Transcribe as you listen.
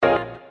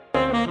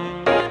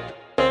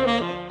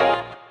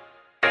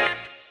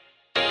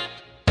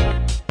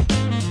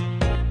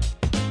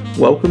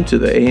Welcome to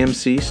the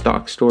AMC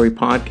Stock Story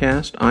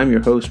Podcast. I'm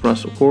your host,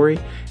 Russell Corey,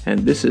 and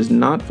this is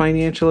not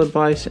financial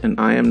advice, and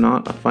I am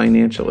not a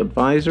financial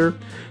advisor.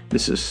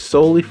 This is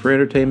solely for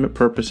entertainment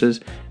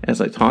purposes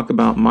as I talk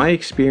about my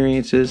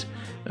experiences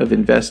of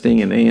investing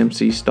in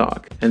AMC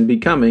stock and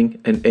becoming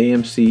an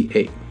AMC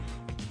 8.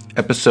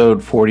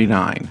 Episode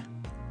 49,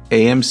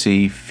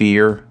 AMC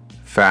Fear,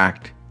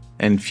 Fact,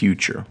 and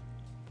Future.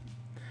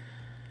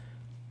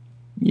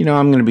 You know,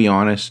 I'm going to be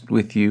honest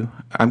with you.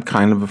 I'm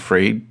kind of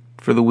afraid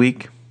for the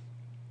week.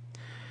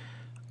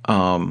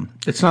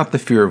 It's not the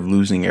fear of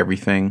losing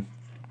everything.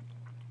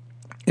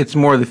 It's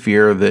more the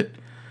fear that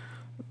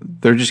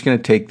they're just going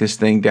to take this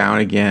thing down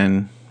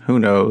again, who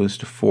knows,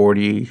 to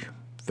 40,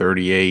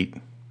 38,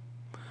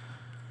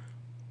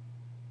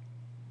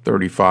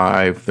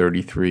 35,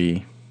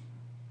 33,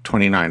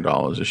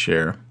 $29 a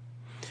share.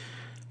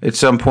 At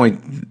some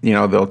point, you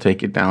know, they'll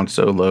take it down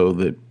so low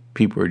that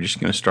people are just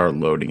going to start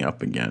loading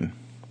up again.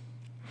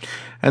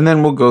 And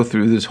then we'll go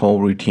through this whole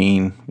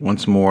routine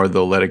once more.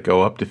 They'll let it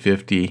go up to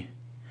 50.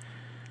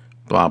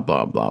 Blah,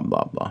 blah, blah,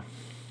 blah, blah.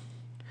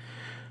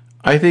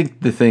 I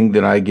think the thing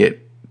that I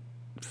get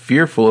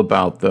fearful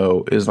about,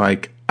 though, is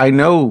like, I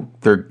know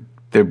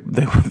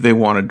they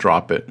want to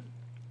drop it,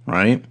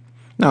 right?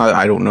 Now,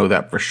 I don't know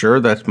that for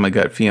sure. That's my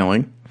gut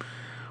feeling.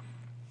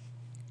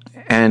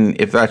 And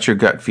if that's your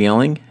gut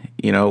feeling,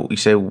 you know, we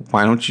say,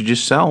 why don't you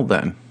just sell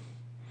then?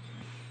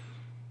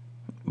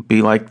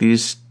 Be like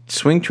these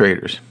swing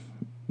traders.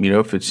 You know,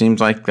 if it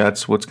seems like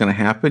that's what's going to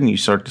happen, you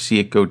start to see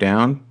it go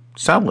down,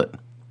 sell it.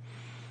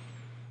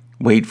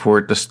 Wait for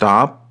it to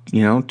stop,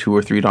 you know, $2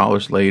 or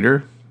 $3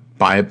 later,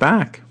 buy it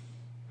back.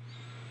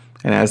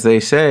 And as they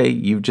say,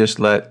 you've just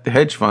let the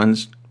hedge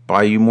funds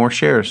buy you more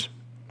shares.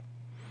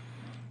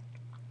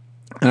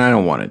 And I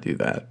don't want to do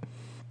that.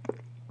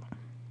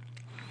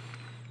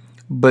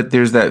 But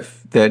there's that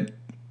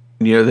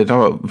you know, they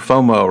talk about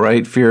FOMO,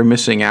 right? Fear of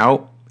missing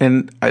out.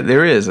 And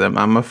there is.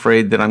 I'm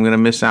afraid that I'm going to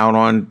miss out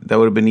on, that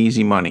would have been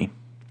easy money.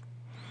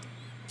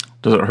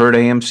 Does it hurt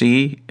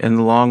AMC in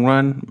the long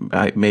run?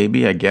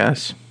 Maybe, I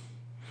guess.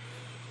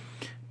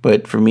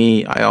 But for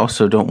me, I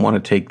also don't want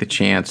to take the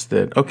chance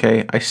that,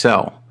 okay, I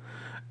sell.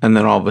 And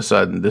then all of a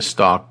sudden, this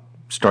stock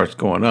starts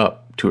going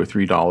up $2 or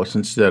 $3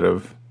 instead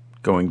of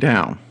going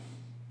down.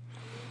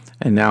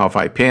 And now if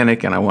I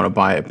panic and I want to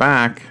buy it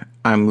back,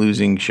 I'm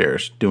losing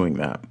shares doing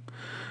that.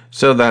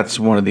 So that's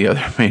one of the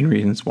other main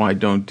reasons why I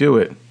don't do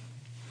it.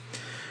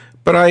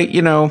 But I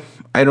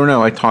don't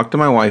know. I talked to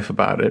my wife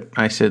about it.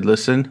 I said,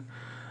 listen,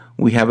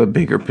 we have a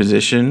bigger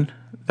position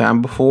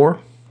than before.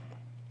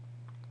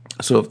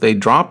 So if they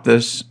drop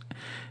this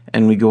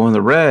and we go in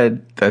the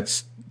red,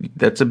 that's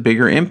a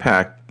bigger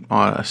impact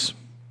on us.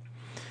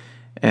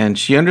 And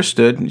she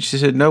understood. And she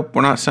said, nope,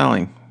 we're not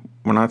selling.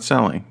 We're not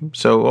selling.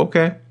 So,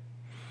 okay.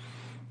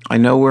 I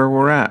know where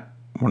we're at.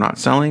 We're not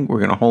selling. We're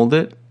going to hold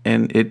it.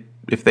 And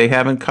if they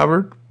haven't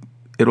covered,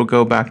 it'll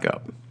go back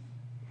up.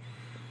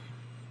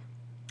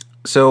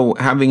 So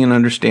having an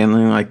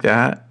understanding like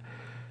that,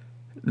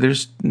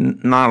 there's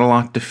not a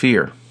lot to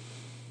fear.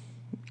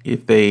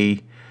 If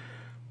they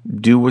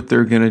do what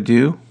they're going to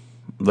do,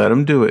 let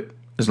them do it.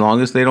 As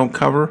long as they don't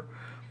cover,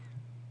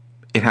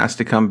 it has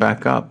to come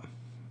back up.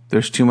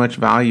 There's too much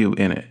value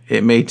in it.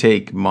 It may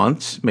take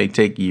months, may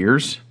take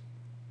years,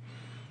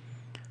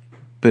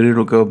 but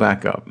it'll go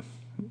back up.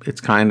 It's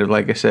kind of,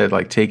 like I said,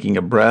 like taking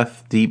a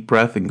breath, deep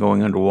breath, and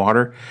going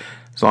underwater.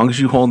 As long as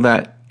you hold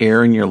that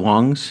air in your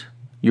lungs,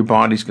 your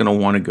body's going to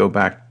want to go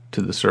back to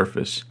the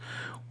surface.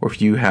 Or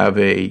if you have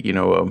a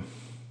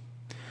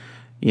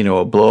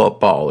blow-up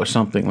ball or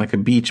something like a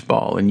beach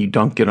ball, and you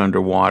dunk it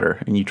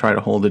underwater and you try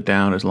to hold it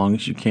down as long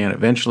as you can,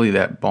 eventually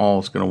that ball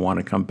is going to want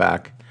to come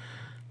back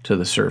to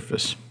the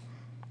surface.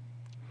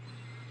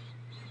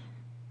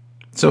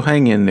 So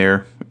hang in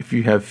there if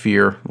you have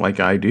fear like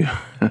I do.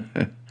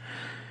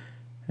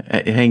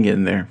 Hang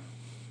in there.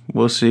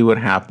 We'll see what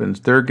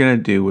happens. They're going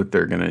to do what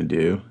they're going to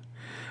do.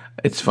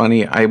 It's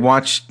funny. I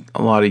watched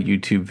a lot of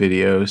YouTube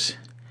videos.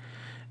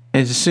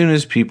 And as soon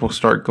as people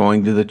start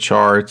going to the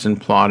charts and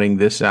plotting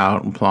this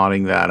out and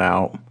plotting that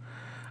out,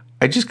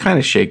 I just kind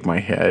of shake my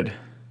head.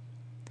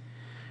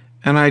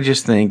 And I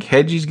just think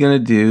Hedgie's going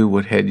to do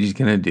what Hedgie's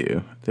going to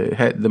do.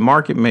 The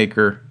market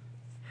maker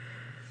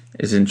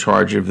is in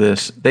charge of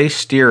this. They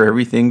steer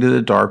everything to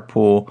the dark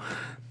pool.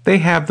 They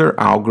have their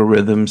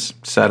algorithms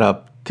set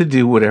up to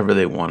do whatever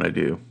they want to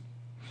do.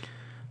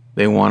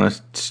 They want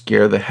to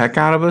scare the heck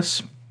out of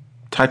us.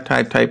 Type.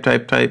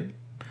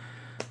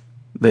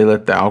 They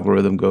let the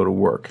algorithm go to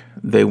work.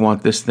 They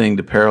want this thing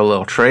to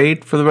parallel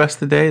trade for the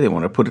rest of the day. They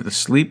want to put it to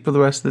sleep for the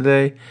rest of the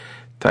day.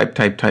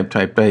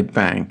 Type,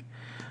 bang.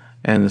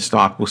 And the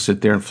stock will sit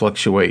there and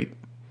fluctuate.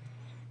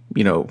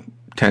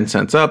 10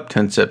 cents up,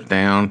 10 cents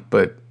down,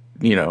 but,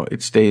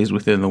 it stays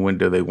within the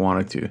window they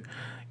want it to.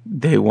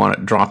 They want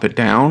to drop it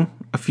down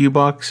a few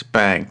bucks,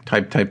 bang,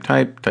 type,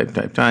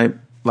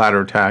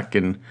 ladder attack,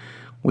 and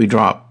we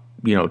drop,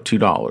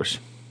 $2.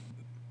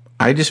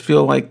 I just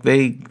feel like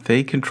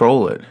they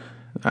control it.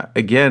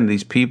 Again,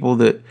 these people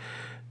that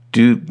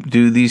do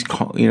these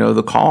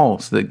the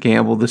calls that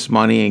gamble this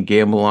money and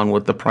gamble on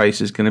what the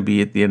price is going to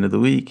be at the end of the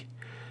week.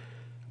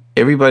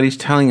 Everybody's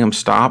telling them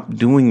stop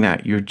doing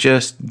that. You're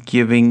just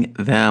giving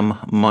them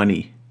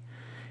money.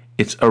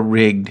 It's a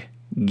rigged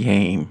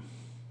game.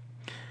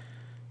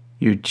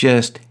 You're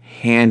just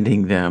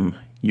handing them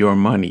your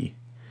money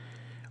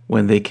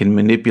when they can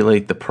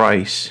manipulate the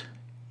price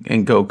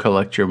and go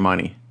collect your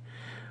money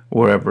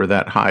wherever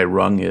that high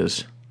rung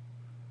is.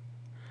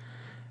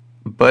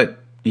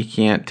 But you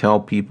can't tell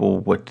people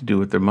what to do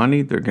with their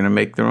money. They're going to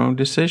make their own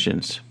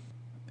decisions.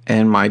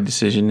 And my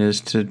decision is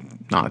to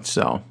not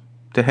sell,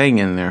 to hang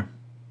in there.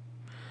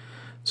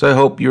 So I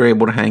hope you're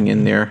able to hang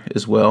in there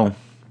as well.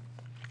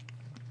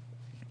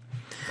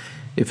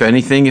 If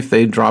anything, if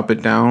they drop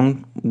it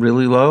down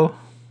really low,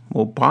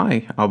 I'll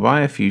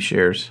buy a few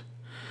shares.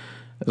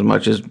 As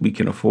much as we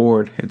can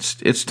afford.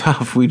 It's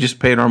tough. We just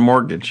paid our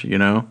mortgage,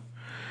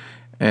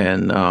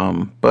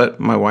 And but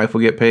my wife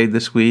will get paid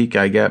this week.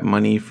 I got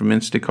money from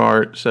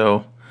Instacart,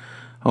 so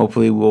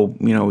hopefully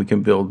we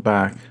can build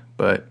back.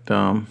 But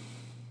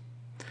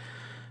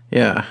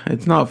yeah,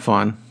 it's not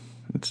fun.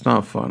 It's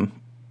not fun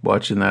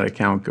watching that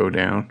account go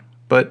down.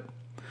 But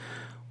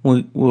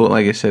we'll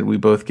like I said, we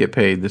both get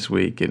paid this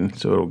week, and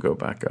so it'll go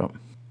back up.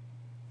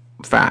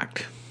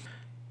 Fact.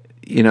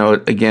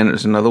 Again,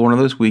 it's another one of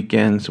those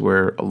weekends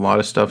where a lot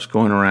of stuff's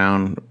going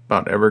around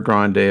about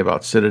Evergrande,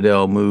 about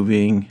Citadel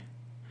moving,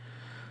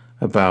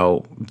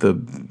 about the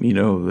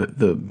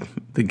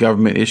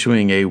government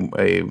issuing a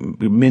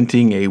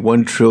minting a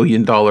 $1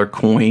 trillion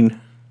coin.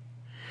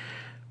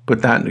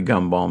 Put that in a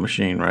gumball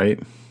machine, right?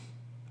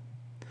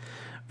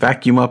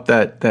 Vacuum up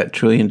that $1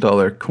 trillion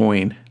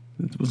coin.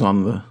 It was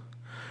on the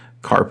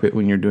carpet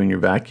when you're doing your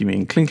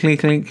vacuuming. Clink,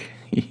 clink, clink.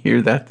 You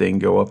hear that thing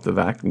go up the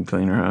vacuum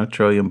cleaner, $1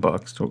 trillion.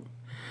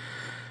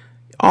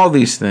 All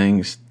these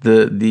things,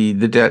 the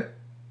debt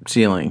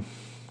ceiling,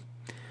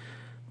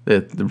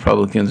 that the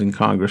Republicans in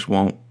Congress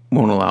won't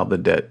allow the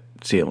debt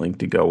ceiling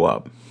to go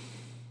up.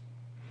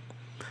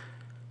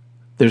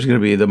 There's going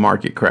to be the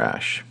market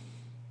crash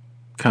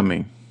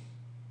coming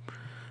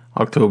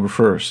October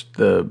 1st.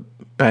 The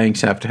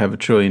banks have to have $1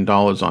 trillion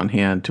on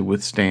hand to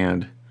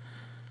withstand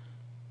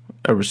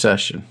a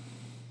recession.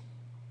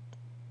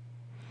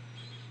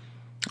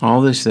 All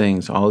these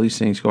things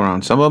go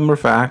around. Some of them are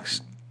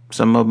facts.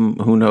 Some of them,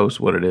 who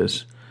knows what it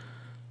is.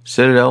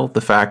 Citadel,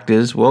 the fact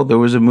is, there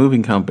was a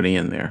moving company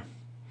in there.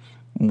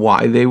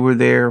 Why they were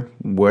there,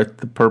 what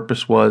the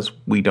purpose was,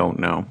 we don't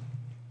know.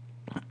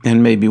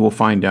 And maybe we'll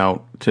find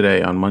out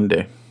today on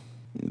Monday.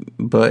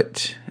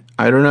 But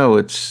I don't know.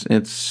 It's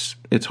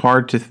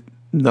hard to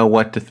know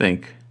what to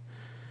think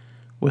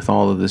with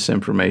all of this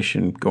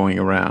information going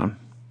around.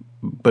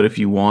 But if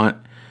you want,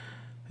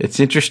 it's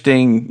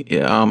interesting.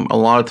 A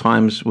lot of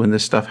times when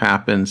this stuff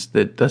happens,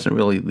 that doesn't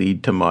really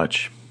lead to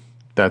much.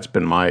 That's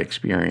been my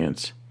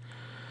experience.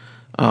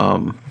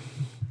 That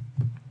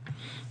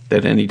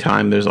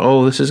anytime there's,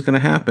 this is going to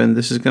happen,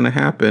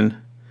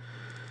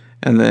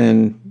 and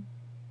then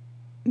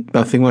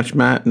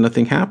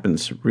nothing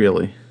happens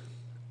really.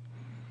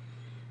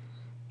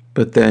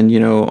 But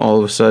then all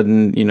of a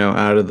sudden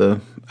out of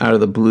the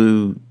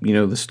blue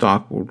the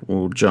stock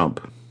will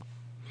jump.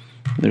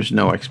 There's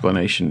no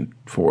explanation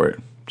for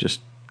it.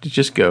 It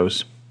just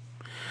goes.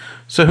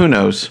 So who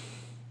knows?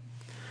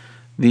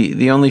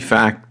 The only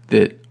fact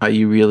that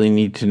you really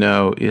need to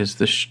know is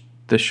the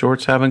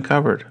shorts haven't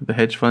covered. The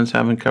hedge funds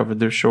haven't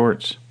covered their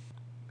shorts.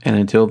 And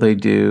until they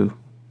do,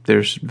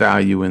 there's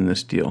value in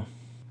this deal.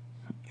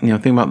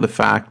 Think about the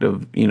fact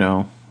of,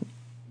 are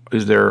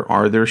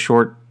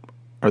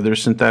there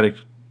synthetic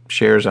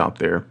shares out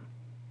there?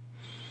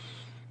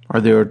 Are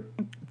there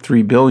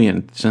 3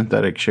 billion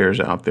synthetic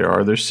shares out there?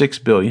 Are there 6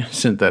 billion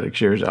synthetic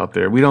shares out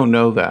there? We don't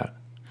know that.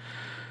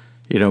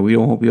 We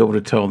won't be able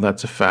to tell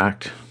that's a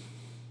fact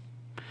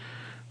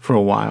for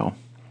a while.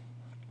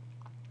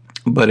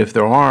 But if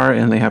there are,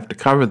 and they have to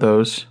cover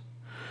those,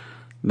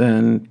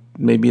 then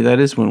maybe that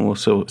is when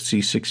we'll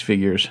see six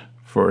figures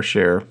for a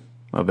share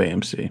of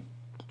AMC.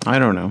 I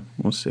don't know.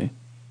 We'll see.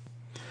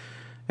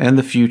 And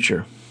the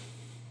future.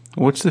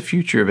 What's the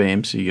future of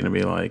AMC going to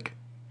be like?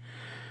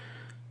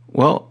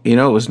 Well, it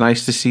was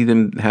nice to see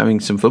them having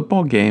some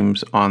football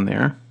games on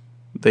there.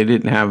 They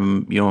didn't have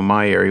them, in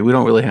my area. We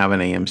don't really have an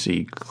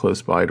AMC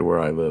close by to where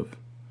I live.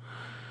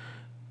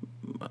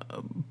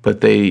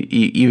 But they,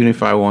 even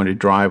if I wanted to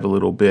drive a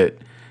little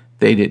bit,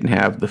 they didn't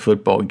have the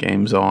football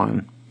games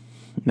on.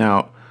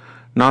 Now,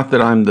 not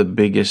that I'm the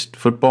biggest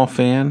football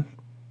fan,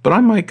 but I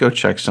might go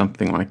check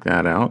something like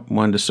that out.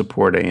 One, to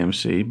support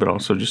AMC, but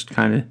also just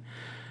kind of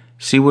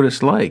see what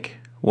it's like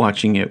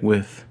watching it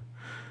with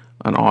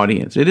an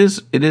audience. It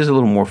is a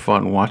little more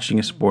fun watching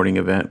a sporting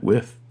event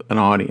with an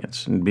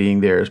audience and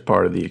being there as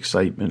part of the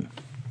excitement.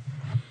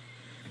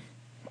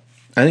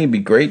 I think it'd be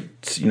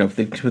great, if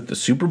they put the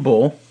Super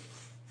Bowl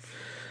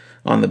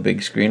on the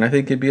big screen. I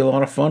think it'd be a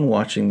lot of fun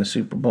watching the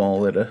Super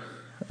Bowl at a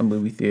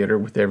movie theater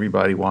with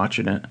everybody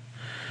watching it.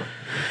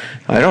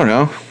 I don't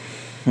know.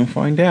 We'll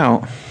find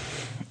out.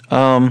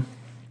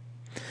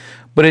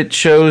 But it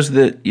shows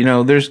that,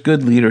 there's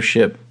good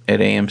leadership at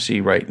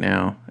AMC right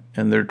now,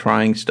 and they're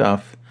trying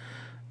stuff.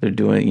 They're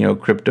doing,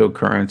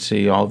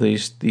 cryptocurrency, all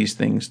these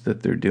things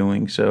that they're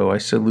doing. So I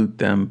salute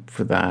them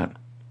for that.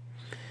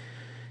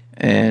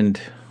 And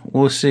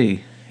we'll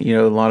see.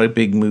 A lot of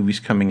big movies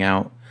coming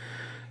out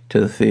to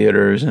the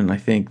theaters, and I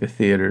think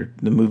the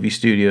movie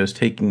studio is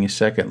taking a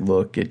second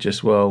look at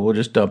we'll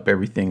just dump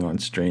everything on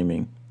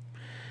streaming.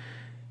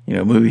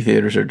 Movie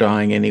theaters are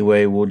dying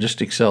anyway. We'll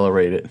just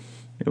accelerate it.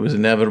 It was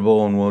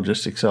inevitable, and we'll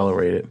just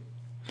accelerate it.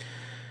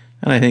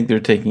 And I think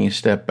they're taking a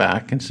step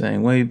back and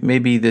saying, well,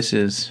 maybe this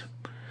is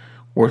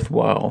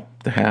worthwhile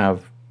to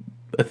have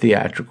a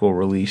theatrical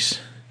release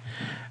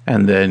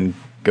and then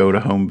go to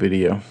home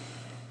video.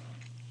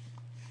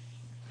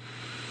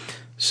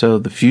 So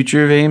the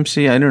future of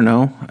AMC, I don't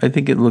know. I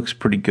think it looks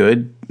pretty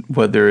good.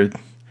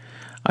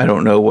 I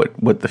don't know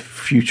what the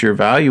future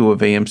value of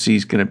AMC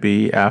is going to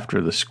be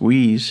after the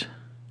squeeze.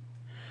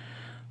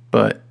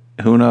 But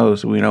who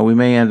knows? We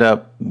may end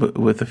up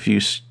with a few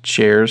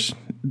shares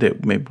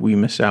that maybe we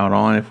miss out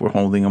on if we're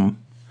holding them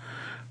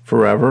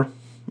forever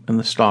and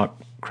the stock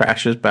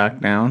crashes back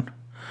down.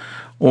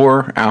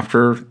 Or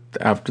after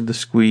the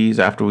squeeze,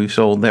 after we've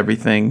sold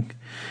everything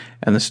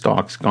and the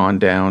stock's gone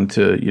down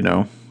to,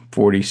 $40,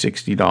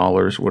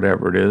 $60,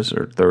 whatever it is,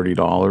 or $30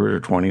 or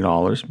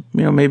 $20,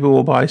 maybe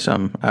we'll buy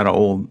some out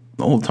of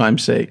old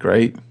time's sake,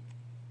 right?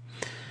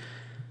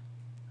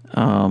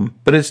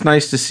 But it's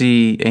nice to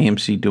see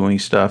AMC doing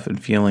stuff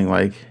and feeling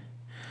like,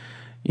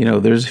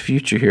 there's a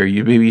future here.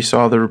 You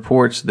saw the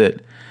reports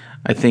that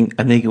I think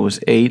it was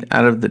 8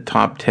 out of the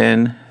top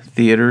 10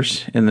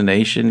 theaters in the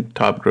nation,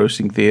 top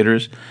grossing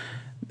theaters.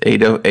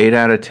 8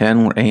 out of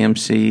 10 were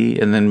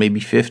AMC, and then maybe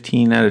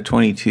 15 out of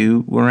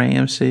 22 were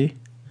AMC.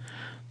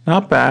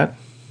 Not bad.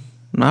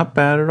 Not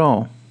bad at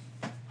all.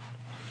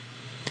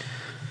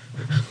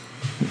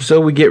 So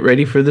we get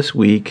ready for this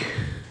week.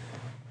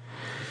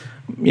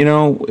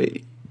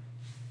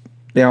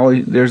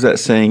 There's that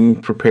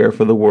saying, prepare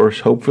for the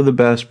worst, hope for the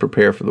best,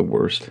 prepare for the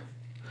worst.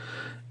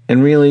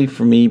 And really,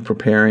 for me,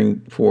 preparing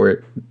for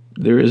it,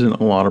 there isn't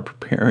a lot of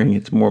preparing.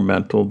 It's more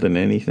mental than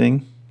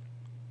anything.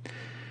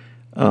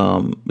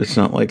 It's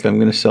not like I'm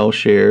going to sell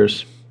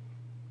shares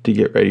to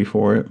get ready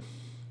for it.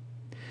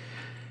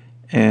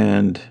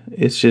 And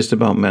it's just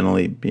about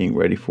mentally being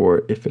ready for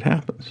it if it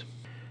happens.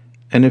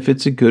 And if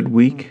it's a good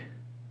week,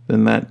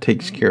 then that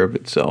takes care of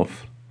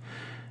itself.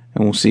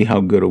 And we'll see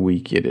how good a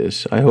week it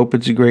is. I hope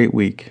it's a great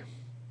week.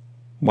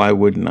 Why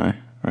wouldn't I,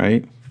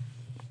 right?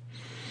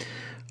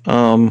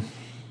 I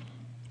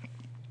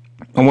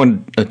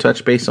want to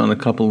touch base on a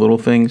couple little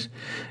things.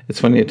 It's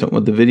funny, I talked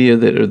about the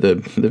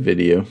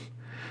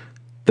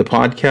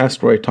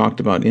podcast where I talked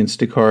about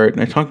Instacart,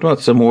 and I talked about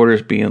some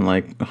orders being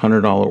like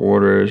 $100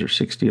 orders or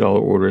 $60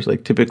 orders.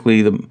 Like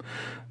typically the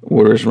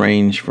orders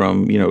range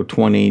from,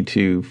 $20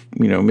 to,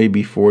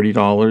 maybe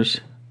 $40.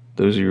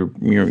 Those are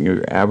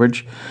your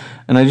average.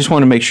 And I just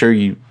want to make sure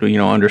you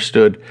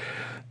understood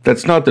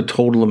that's not the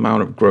total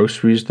amount of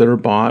groceries that are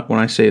bought. When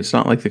I say it's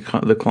not like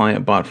the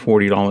client bought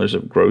 $40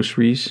 of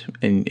groceries,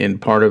 and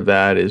part of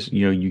that is,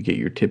 you get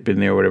your tip in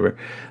there or whatever.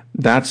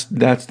 That's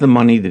the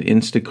money that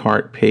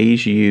Instacart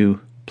pays you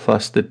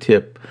plus the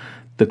tip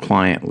the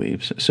client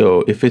leaves.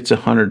 So if it's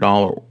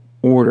 $100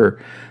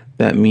 order,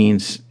 that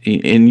means,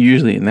 and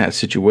usually in that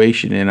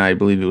situation, and I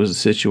believe it was a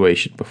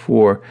situation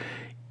before,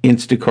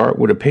 Instacart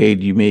would have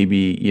paid you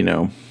maybe,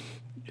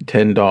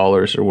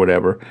 $10 or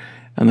whatever,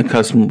 and the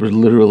customer was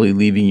literally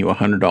leaving you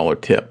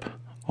 $100 tip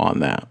on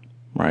that,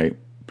 right?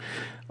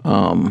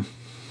 Or,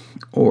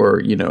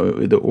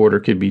 the order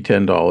could be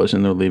 $10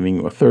 and they're leaving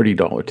you a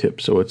 $30 tip,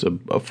 so it's a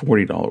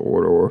 $40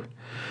 order, or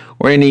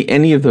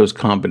any of those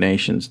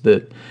combinations.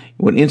 That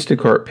when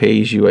Instacart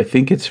pays you, I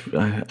think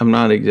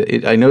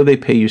I know they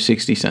pay you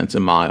 60 cents a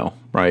mile,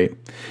 right?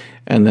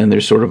 And then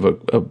there's sort of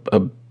a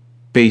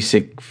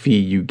basic fee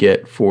you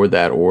get for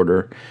that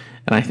order.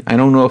 And I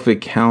don't know if it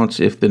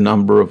counts if the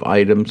number of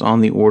items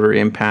on the order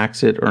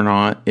impacts it or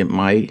not. It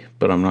might,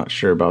 but I'm not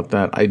sure about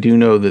that. I do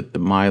know that the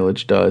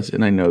mileage does,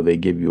 and I know they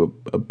give you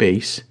a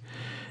base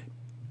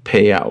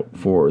payout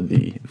for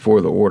the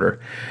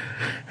order.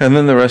 And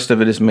then the rest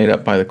of it is made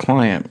up by the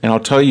client. And I'll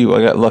tell you,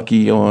 I got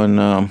lucky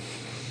on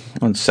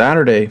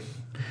Saturday.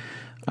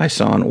 I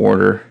saw an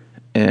order,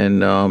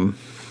 and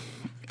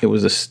it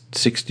was a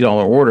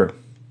 $60 order.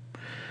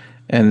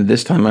 And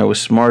this time I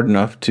was smart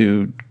enough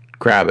to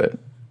grab it.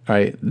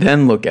 Right,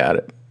 then look at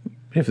it.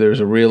 If there's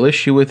a real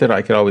issue with it,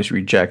 I could always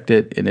reject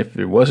it. And if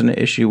there wasn't an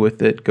issue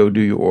with it, go do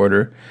your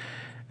order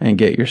and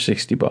get your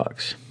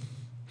 $60.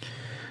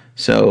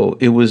 So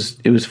it was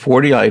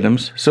 40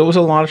 items. So it was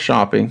a lot of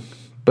shopping,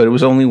 but it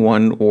was only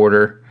one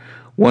order,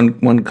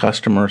 one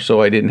customer.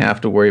 So I didn't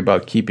have to worry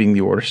about keeping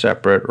the order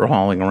separate or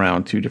hauling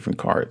around 2 different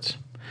carts.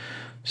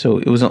 So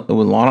it was a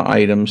lot of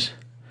items,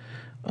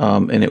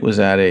 and it was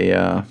at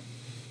a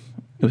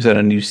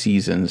New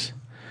Seasons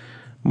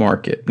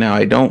market. Now,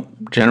 I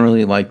don't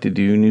generally like to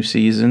do New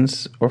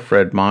Seasons or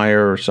Fred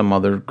Meyer or some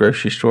other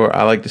grocery store.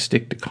 I like to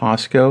stick to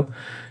Costco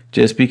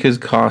just because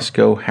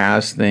Costco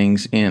has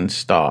things in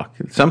stock.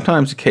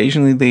 Sometimes,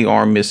 occasionally, they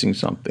are missing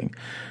something.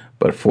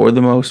 but for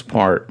the most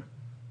part,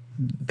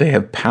 they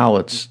have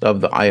pallets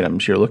of the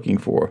items you're looking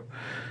for.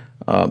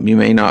 You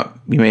may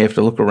have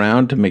to look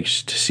around to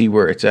see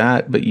where it's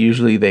at, but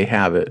usually they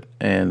have it,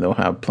 and they'll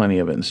have plenty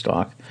of it in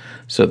stock.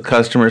 So the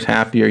customer's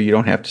happier. You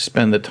don't have to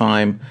spend the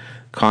time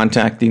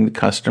contacting the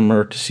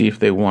customer to see if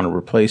they want a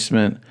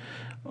replacement,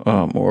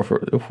 or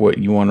if what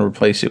you want to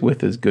replace it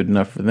with is good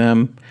enough for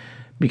them.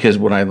 Because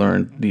what I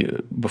learned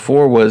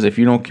before was, if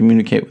you don't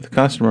communicate with the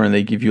customer and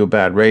they give you a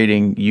bad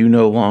rating, you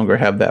no longer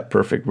have that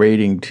perfect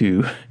rating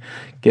to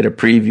get a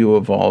preview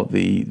of all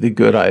the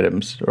good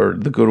items or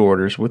the good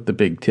orders with the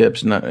big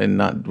tips. Not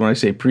when I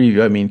say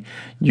preview, I mean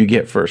you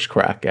get first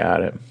crack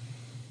at it.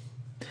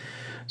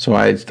 So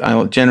I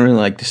generally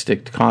like to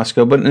stick to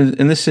Costco, but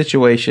in this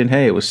situation,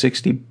 hey, it was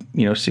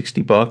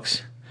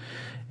 $60,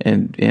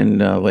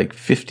 and like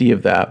 50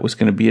 of that was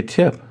going to be a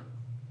tip.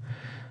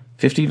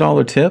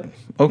 $50 tip,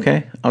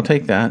 okay, I'll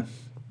take that.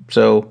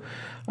 So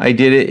I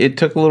did it. It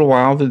took a little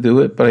while to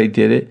do it, but I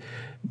did it.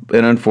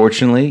 And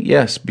unfortunately,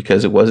 yes,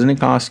 because it wasn't in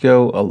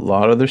Costco, a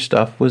lot of their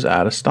stuff was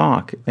out of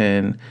stock.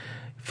 And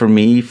for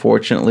me,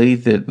 fortunately,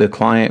 the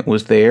client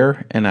was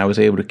there, and I was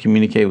able to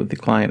communicate with the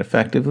client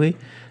effectively.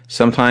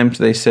 Sometimes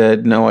they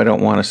said, no, I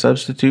don't want a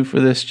substitute for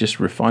this,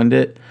 just refund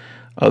it.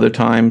 Other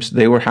times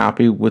they were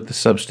happy with the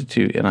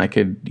substitute, and I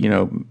could,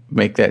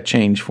 make that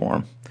change for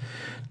them.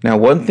 Now,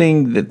 one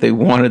thing that they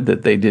wanted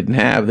that they didn't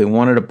have, they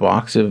wanted a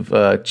box of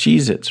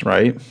Cheez-Its,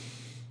 right?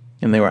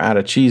 And they were out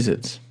of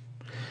Cheez-Its.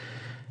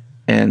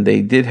 And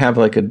they did have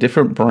like a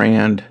different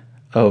brand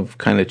of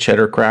kind of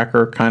cheddar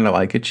cracker, kind of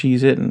like a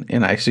Cheez-It,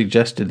 and I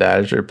suggested that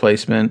as a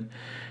replacement.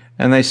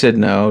 And they said,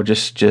 no,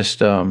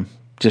 just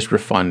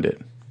refund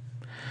it.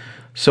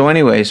 So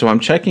anyway, so I'm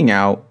checking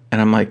out,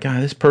 and I'm like,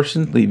 God, this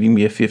person's leaving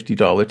me a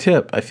 $50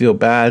 tip. I feel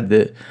bad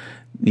that,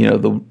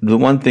 the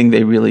one thing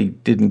they really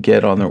didn't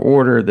get on their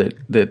order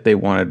that they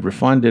wanted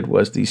refunded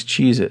was these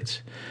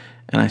Cheez-Its.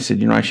 And I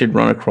said, I should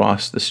run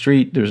across the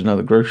street. There's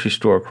another grocery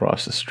store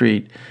across the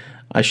street.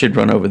 I should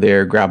run over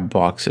there, grab a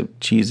box of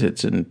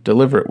Cheez-Its, and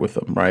deliver it with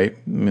them, right?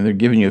 I mean, they're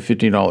giving you a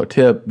 $50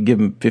 tip. Give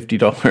them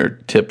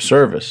 $50 tip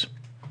service.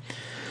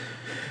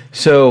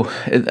 So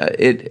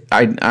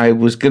I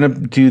was going to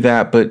do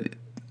that, but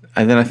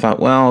then I thought,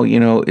 well,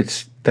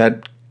 it's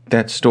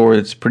that store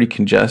that's pretty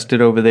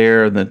congested over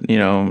there. That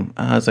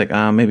I was like,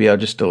 maybe I'll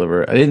just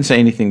deliver it. I didn't say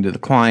anything to the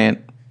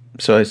client,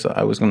 so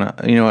I was gonna,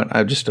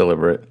 I'll just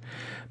deliver it.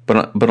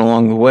 But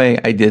along the way,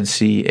 I did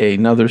see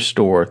another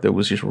store that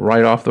was just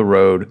right off the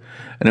road,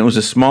 and it was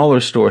a smaller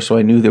store, so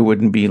I knew there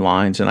wouldn't be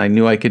lines, and I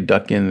knew I could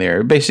duck in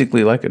there.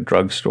 Basically like a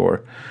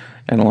drugstore,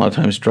 and a lot of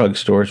times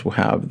drugstores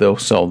they'll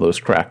sell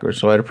those crackers.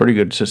 So I had a pretty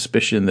good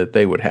suspicion that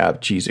they would have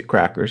Cheez-It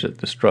crackers at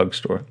this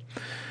drugstore.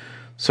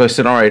 So I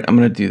said, all right, I'm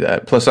going to do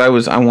that. Plus, I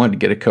wanted to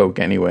get a Coke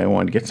anyway. I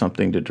wanted to get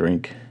something to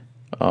drink.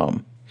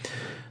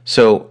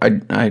 So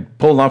I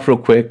pulled off real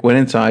quick, went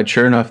inside.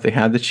 Sure enough, they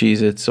had the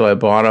Cheez-Its, so I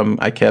bought them.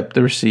 I kept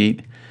the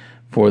receipt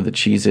for the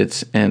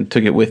Cheez-Its and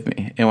took it with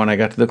me. And when I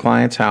got to the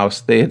client's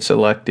house, they had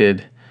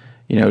selected,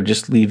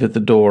 just leave at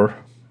the door.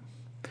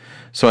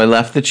 So I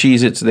left the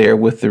Cheez-Its there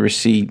with the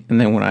receipt, and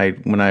then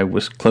when I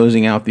was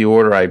closing out the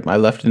order, I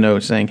left a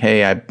note saying,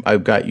 hey, I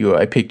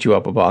picked you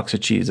up a box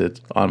of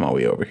Cheez-Its on my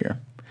way over here.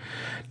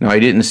 Now, I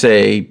didn't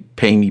say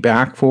pay me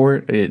back for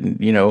it. I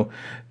didn't,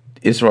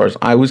 as far as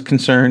I was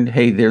concerned,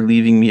 hey, they're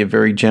leaving me a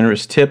very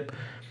generous tip.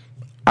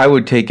 I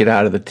would take it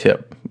out of the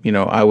tip.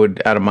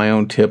 Out of my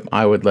own tip,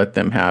 I would let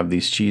them have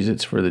these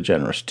Cheez-Its for the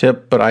generous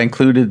tip. But I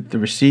included the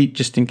receipt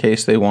just in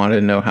case they wanted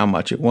to know how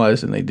much it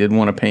was, and they did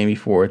want to pay me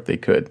for it, they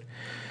could.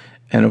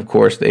 And of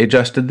course, they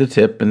adjusted the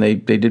tip, and they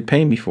did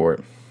pay me for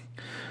it.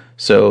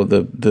 So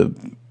the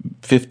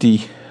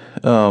 $50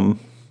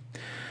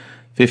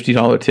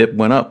 tip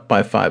went up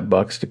by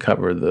 $5 to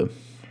cover the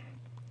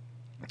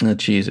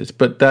Cheez-Its.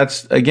 But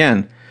that's,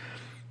 again,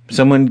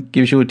 someone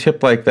gives you a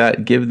tip like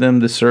that, give them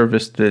the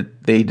service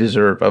that they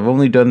deserve. I've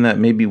only done that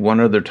maybe one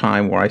other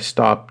time where I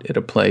stopped at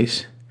a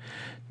place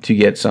to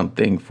get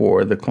something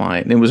for the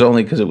client. And it was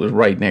only because it was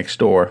right next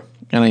door,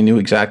 and I knew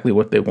exactly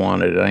what they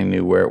wanted, and I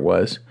knew where it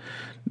was.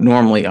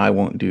 Normally, I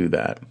won't do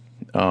that.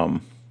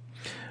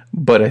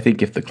 But I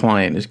think if the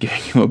client is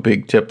giving you a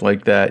big tip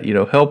like that,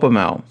 help them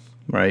out,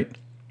 right?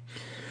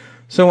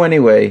 So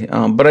anyway,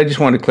 but I just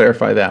wanted to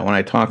clarify that when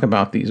I talk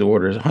about these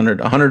orders,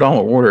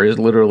 $100 order is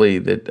literally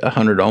that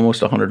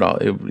almost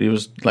 $100. It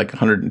was like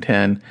 $110,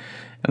 and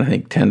I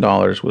think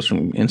 $10 was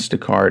from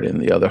Instacart, and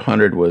the other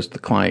 $100 was the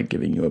client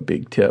giving you a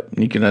big tip.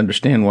 And you can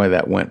understand why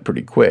that went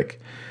pretty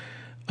quick.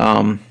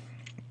 But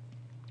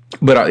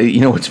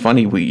it's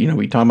funny.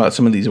 We talk about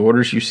some of these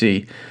orders you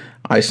see.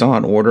 I saw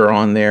an order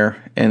on there,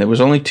 and it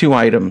was only 2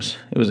 items.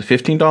 It was a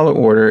 $15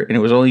 order, and it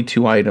was only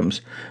 2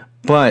 items,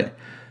 but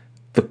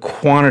the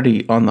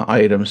quantity on the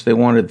items, they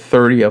wanted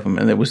 30 of them,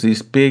 and there was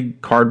these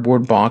big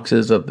cardboard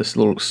boxes of this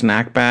little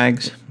snack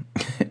bags,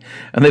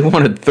 and they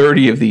wanted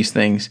 30 of these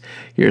things.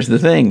 Here's the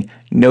thing,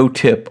 no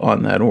tip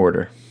on that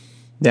order.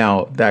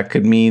 Now, that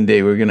could mean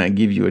they were going to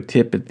give you a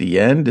tip at the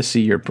end to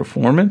see your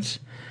performance.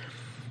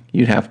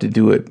 You'd have to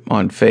do it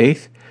on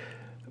faith.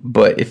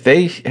 But if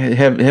they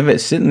have it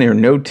sitting there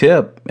no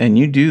tip, and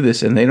you do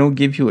this and they don't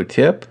give you a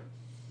tip,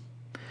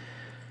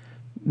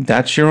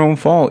 that's your own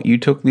fault. You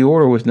took the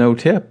order with no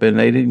tip and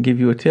they didn't give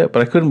you a tip.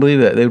 But I couldn't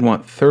believe that. They'd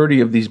want 30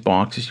 of these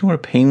boxes. You know what a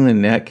pain in the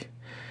neck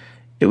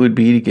it would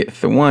be to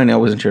get one. I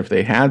wasn't sure if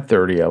they had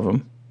 30 of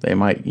them. They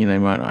might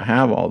not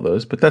have all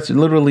those, but that's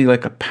literally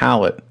like a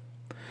pallet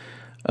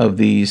of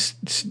these,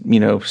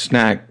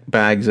 snack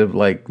bags of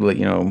like,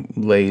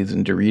 Lay's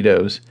and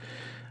Doritos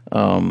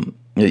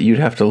that you'd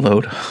have to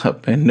load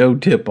up and no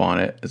tip on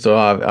it. So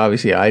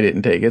obviously I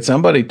didn't take it.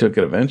 Somebody took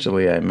it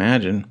eventually, I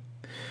imagine.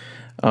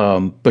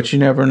 But you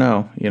never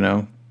know,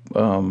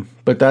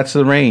 but that's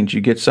the range. You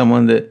get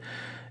someone that,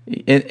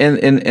 and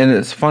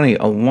it's funny,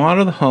 a lot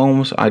of the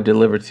homes I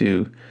deliver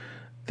to,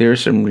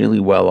 there's some really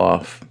well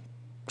off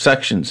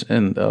sections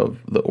of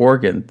the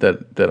Oregon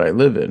that I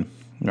live in,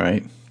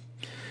 right?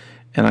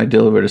 And I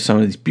deliver to some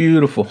of these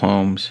beautiful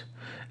homes,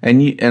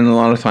 and a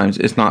lot of times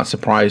it's not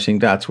surprising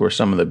that's where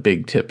some of the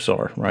big tips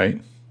are,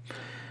 right?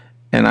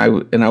 And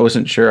I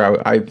wasn't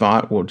sure. I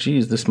thought, well,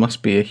 geez, this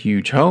must be a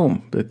huge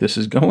home that this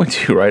is going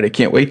to, right? I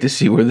can't wait to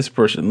see where this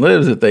person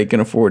lives that they can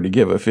afford to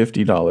give a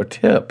 $50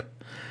 tip.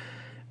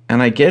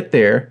 And I get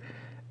there,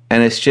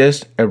 and it's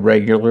just a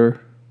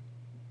regular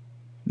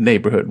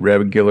neighborhood,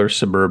 regular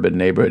suburban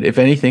neighborhood. If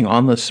anything,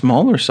 on the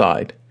smaller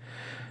side,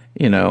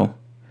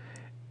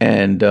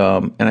 And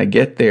I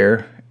get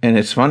there, and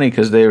it's funny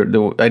because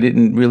I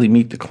didn't really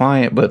meet the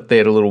client, but they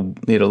had a little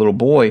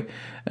boy.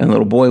 And the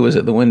little boy was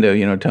at the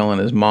window, telling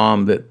his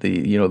mom that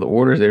the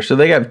order's there. So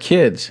they have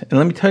kids. And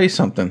let me tell you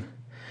something.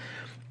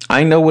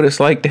 I know what it's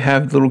like to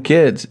have little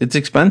kids. It's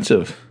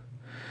expensive.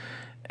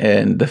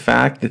 And the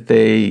fact that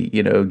they,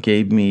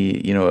 gave me,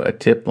 a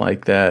tip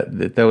like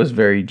that was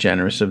very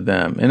generous of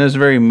them. And I was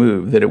very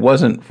moved that it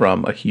wasn't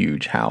from a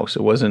huge house.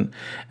 It wasn't.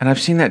 And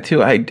I've seen that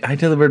too. I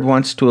delivered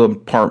once to an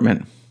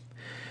apartment,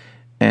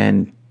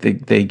 and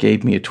they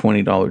gave me a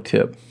 $20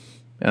 tip.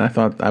 And I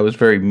thought I was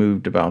very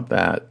moved about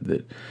that.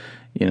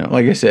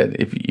 Like I said,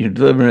 if you're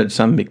delivering at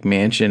some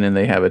McMansion and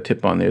they have a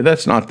tip on there,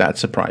 that's not that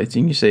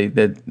surprising. You say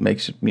that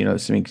makes,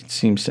 it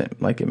seems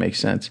like it makes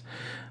sense.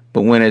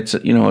 But when it's,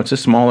 it's a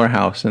smaller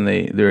house and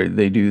they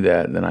do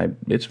that, then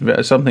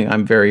it's something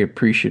I'm very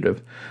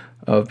appreciative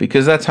of,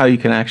 because that's how you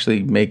can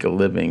actually make a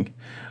living,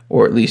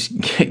 or at least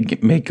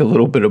make a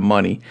little bit of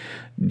money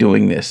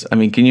doing this. I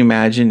mean, can you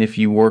imagine if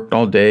you worked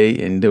all day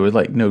and there was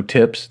like no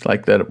tips,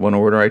 like that one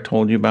order I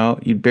told you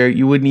about?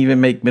 You wouldn't even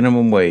make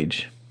minimum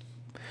wage.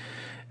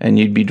 And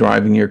you'd be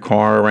driving your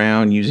car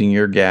around using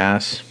your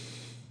gas.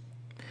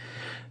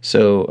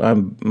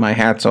 So my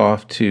hat's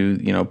off to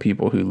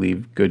people who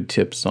leave good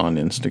tips on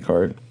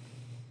Instacart.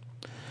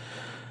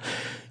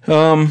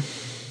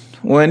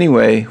 Well,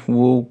 anyway,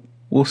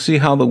 we'll see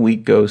how the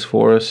week goes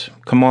for us.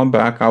 Come on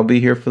back. I'll be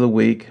here for the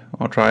week.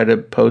 I'll try to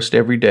post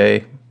every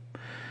day,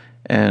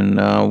 and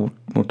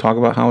we'll talk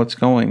about how it's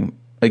going.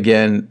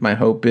 Again, my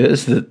hope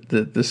is that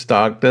the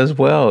stock does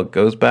well. It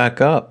goes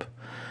back up.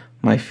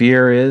 My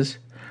fear is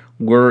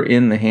we're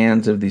in the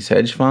hands of these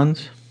hedge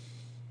funds.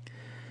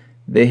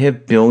 They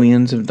have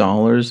billions of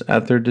dollars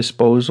at their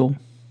disposal,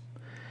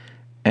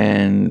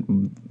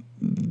 and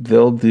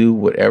they'll do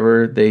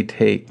whatever they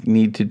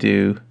need to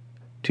do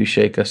to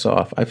shake us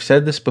off. I've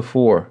said this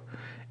before.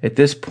 At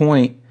this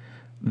point,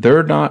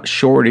 they're not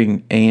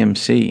shorting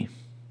AMC.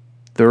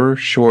 They're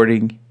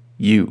shorting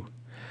you.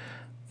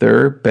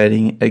 They're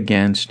betting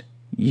against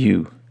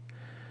you.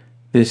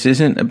 This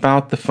isn't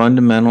about the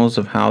fundamentals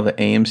of how the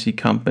AMC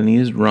company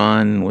is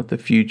run, what the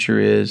future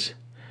is.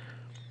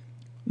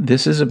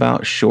 This is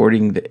about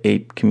shorting the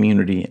ape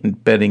community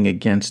and betting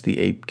against the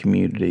ape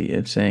community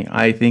and saying,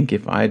 I think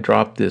if I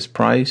drop this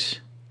price,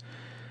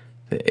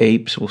 the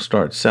apes will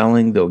start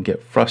selling, they'll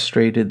get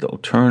frustrated, they'll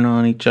turn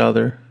on each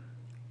other,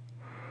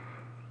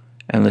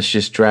 and let's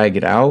just drag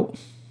it out,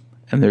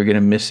 and they're going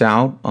to miss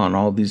out on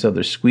all these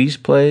other squeeze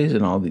plays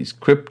and all these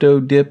crypto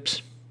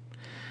dips.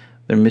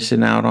 They're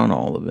missing out on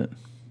all of it.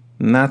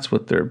 And that's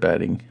what they're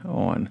betting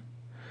on.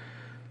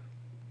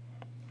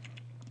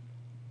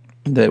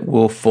 That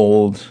will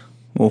fold,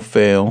 will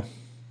fail.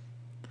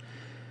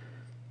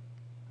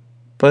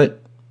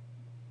 But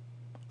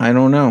I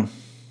don't know.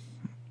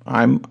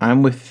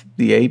 I'm with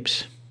the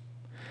apes.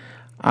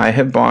 I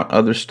have bought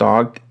other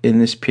stock in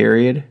this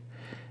period,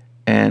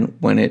 and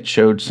when it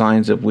showed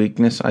signs of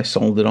weakness, I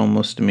sold it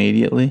almost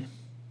immediately.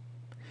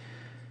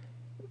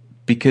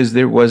 Because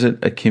there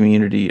wasn't a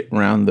community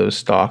around those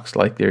stocks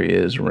like there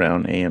is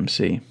around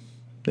AMC.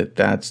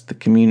 That's the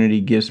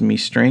community gives me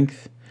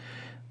strength.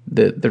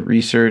 The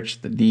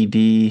research, the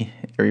DD,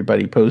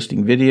 everybody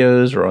posting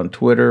videos or on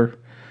Twitter,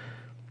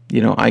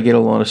 I get a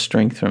lot of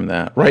strength from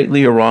that,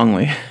 rightly or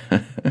wrongly.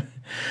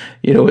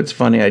 It's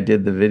funny. I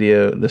did the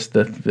video, the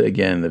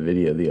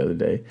video the other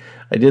day.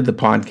 I did the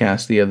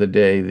podcast the other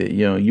day that,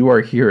 you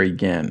are here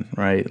again,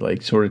 right?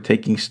 Like sort of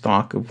taking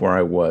stock of where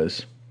I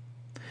was.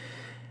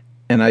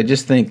 And I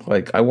just think,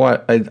 like,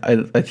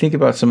 I think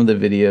about some of the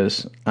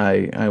videos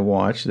I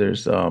watch.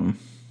 There's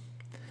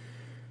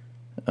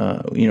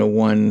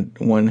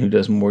One who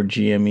does more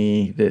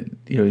GME that,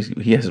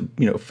 he has,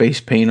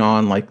 face paint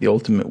on like the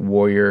Ultimate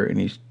Warrior, and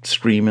he's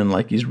screaming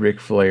like he's Ric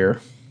Flair.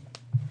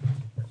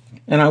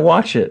 And I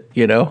watch it,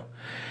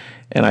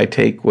 and I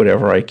take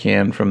whatever I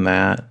can from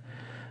that.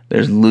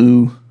 There's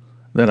Lou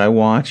that I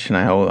watch, and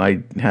I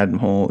had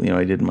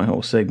I did my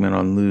whole segment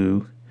on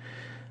Lou.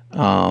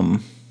 All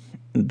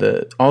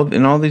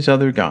these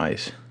other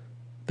guys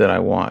that I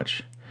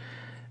watch,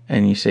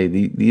 and you say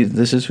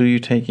this is who you're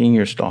taking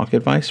your stock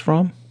advice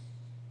from.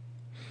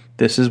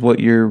 This is what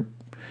you're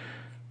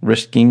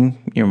risking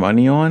your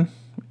money on,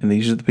 and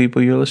these are the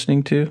people you're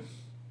listening to.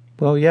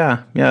 Well,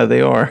 yeah,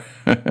 they are.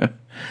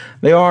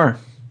 They are.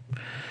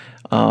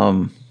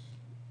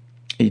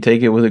 You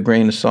take it with a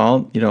grain of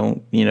salt. You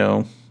don't,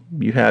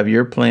 you have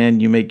your plan,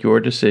 you make your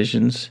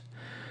decisions.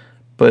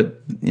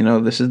 But,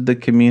 this is the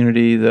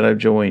community that I've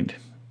joined.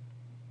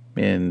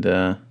 And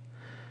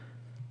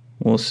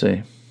we'll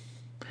see.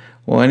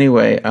 Well,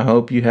 anyway, I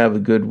hope you have a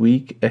good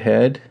week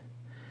ahead.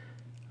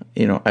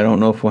 I don't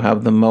know if we'll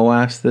have the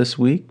MOAS this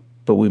week,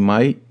 but we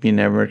might. You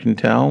never can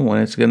tell when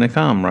it's going to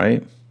come,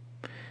 right?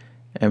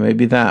 And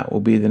maybe that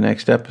will be the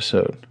next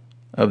episode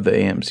of the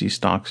AMC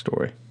Stock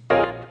Story.